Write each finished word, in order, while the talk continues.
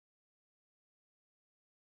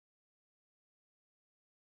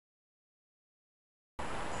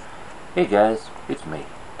Hey guys, it's me,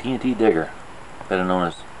 TNT Digger, better known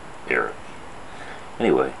as Eric.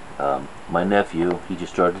 Anyway, my nephew, he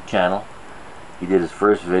just started a channel. He did his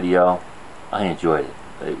first video. I enjoyed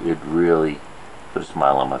it. It really put a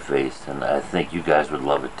smile on my face, and I think you guys would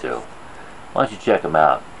love it too. Why don't you check him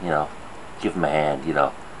out? Give him a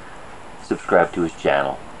hand. Subscribe to his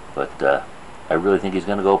channel. But I really think he's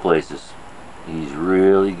gonna go places. He's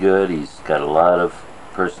really good. He's got a lot of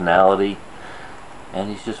personality, and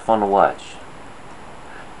he's just fun to watch.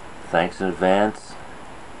 Thanks in advance,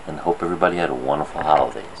 and hope everybody had a wonderful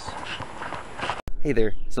holidays. Hey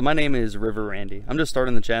there, so my name is River Randy. I'm just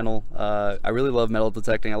starting the channel. I really love metal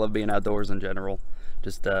detecting. I love being outdoors in general.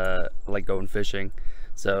 Just I like going fishing.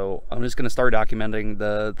 So I'm just going to start documenting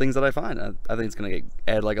the things that I find. I think it's going to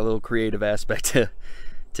add like a little creative aspect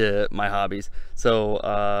to my hobbies.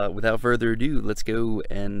 So without further ado, let's go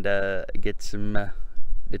and get some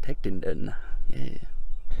detecting done. Yeah.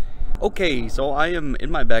 Okay, so I am in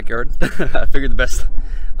my backyard. I figured the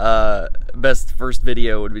best first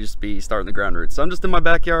video would just be starting the ground roots. So I'm just in my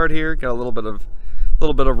backyard here, got a little bit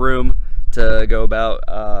of room to go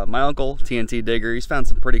about. My uncle, TNT Digger, he's found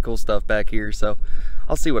some pretty cool stuff back here, so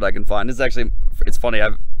I'll see what I can find. It's funny,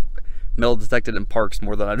 I've metal detected in parks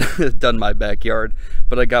more than I've done my backyard,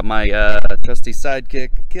 but I got my trusty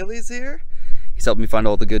sidekick Achilles here. He's helped me find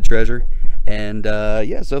all the good treasure, and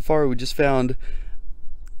yeah, so far we just found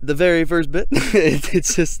the very first bit.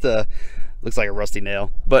 It's just looks like a rusty nail,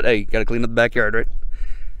 but hey, gotta clean up the backyard, right?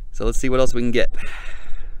 So let's see what else we can get.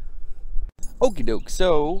 Okie doke.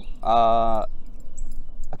 So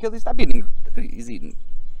Achilles, stop eating. He's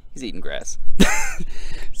eating grass.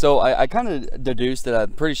 So I kind of deduced that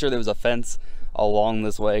I'm pretty sure there was a fence along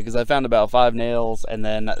this way, because I found about 5 nails, and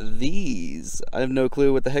then these, I have no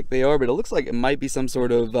clue what the heck they are, but it looks like it might be some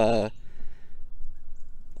sort of I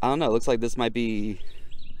don't know, it looks like this might be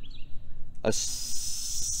a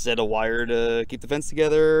set of wire to keep the fence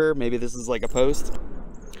together. Maybe this is like a post.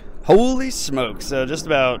 Holy smokes. So just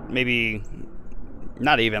about, maybe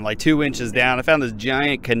not even, like 2 inches down, I found this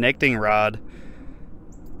giant connecting rod.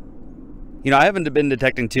 I haven't been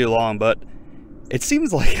detecting too long, but it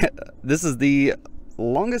seems like this is the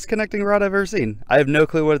longest connecting rod I've ever seen. I have no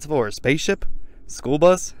clue what it's for. Spaceship? School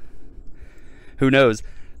bus? Who knows?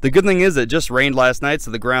 The good thing is it just rained last night, so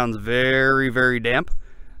the ground's very, very damp.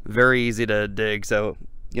 Very easy to dig. So,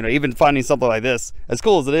 even finding something like this, as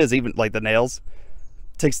cool as it is, even like the nails,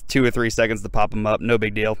 takes 2 or 3 seconds to pop them up. No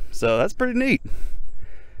big deal. So that's pretty neat.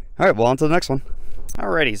 All right, well, on to the next one.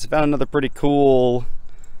 Alrighty, so found another pretty cool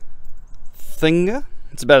thing.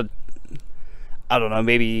 It's about, I don't know,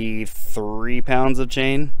 maybe 3 pounds of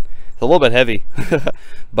chain. It's a little bit heavy.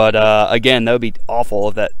 But again, that would be awful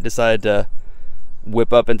if that decided to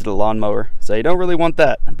whip up into the lawnmower. So you don't really want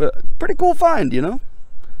that. But pretty cool find,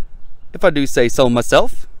 if I do say so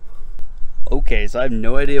myself. Okay, so I have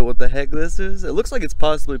no idea what the heck this is. It looks like it's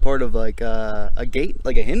possibly part of like a gate,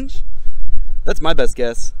 like a hinge. That's my best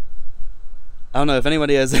guess. I don't know if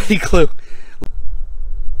anybody has any clue.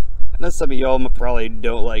 I know some of y'all probably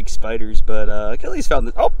don't like spiders, but Achilles found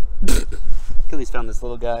this. Oh, Achilles found this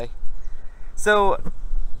little guy. So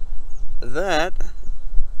that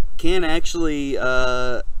can actually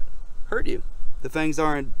hurt you. The fangs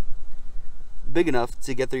aren't big enough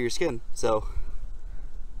to get through your skin, so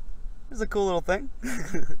it's a cool little thing.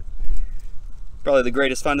 Probably the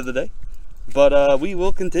greatest find of the day, but we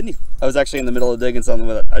will continue. I was actually in the middle of digging something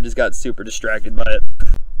with it. I just got super distracted by it.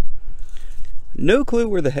 No clue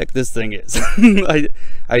where the heck this thing is.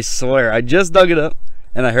 I swear, I just dug it up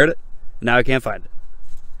and I heard it. Now I can't find it.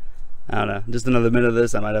 I don't know, just another minute of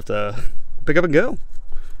this, I might have to pick up and go.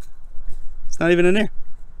 It's not even in there.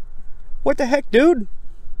 What the heck, dude?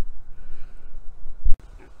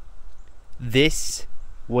 This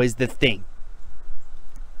was the thing.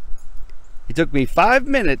 It took me 5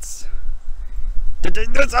 minutes to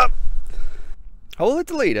dig this up. Holy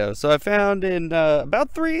Toledo. So I found in about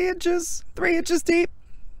 3 inches deep,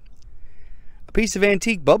 a piece of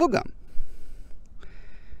antique bubble gum.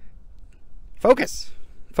 Focus.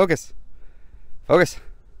 Focus. Focus.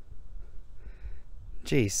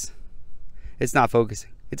 Jeez. It's not focusing.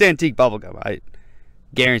 It's antique bubble gum. I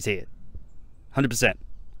guarantee it. 100%.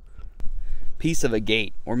 Piece of a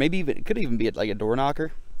gate, or maybe even, it could even be like a door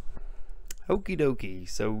knocker. Okie dokie.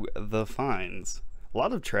 So the finds, a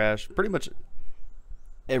lot of trash. Pretty much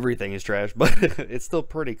everything is trash, but it's still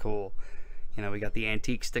pretty cool. We got the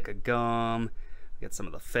antique stick of gum, we got some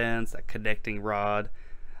of the fence, that connecting rod.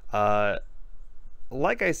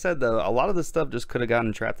 Like I said though, a lot of this stuff just could have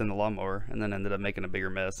gotten trapped in the lawnmower and then ended up making a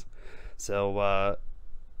bigger mess. So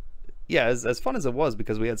yeah, as fun as it was,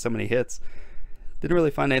 because we had so many hits, Didn't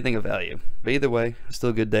really find anything of value. But either way,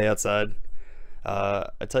 still a good day outside. I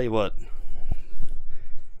tell you what,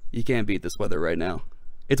 you can't beat this weather right now.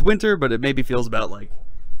 It's winter, but it maybe feels about like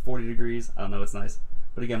 40 degrees. I don't know, it's nice.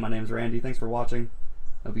 But again, my name's Randy. Thanks for watching.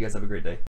 Hope you guys have a great day.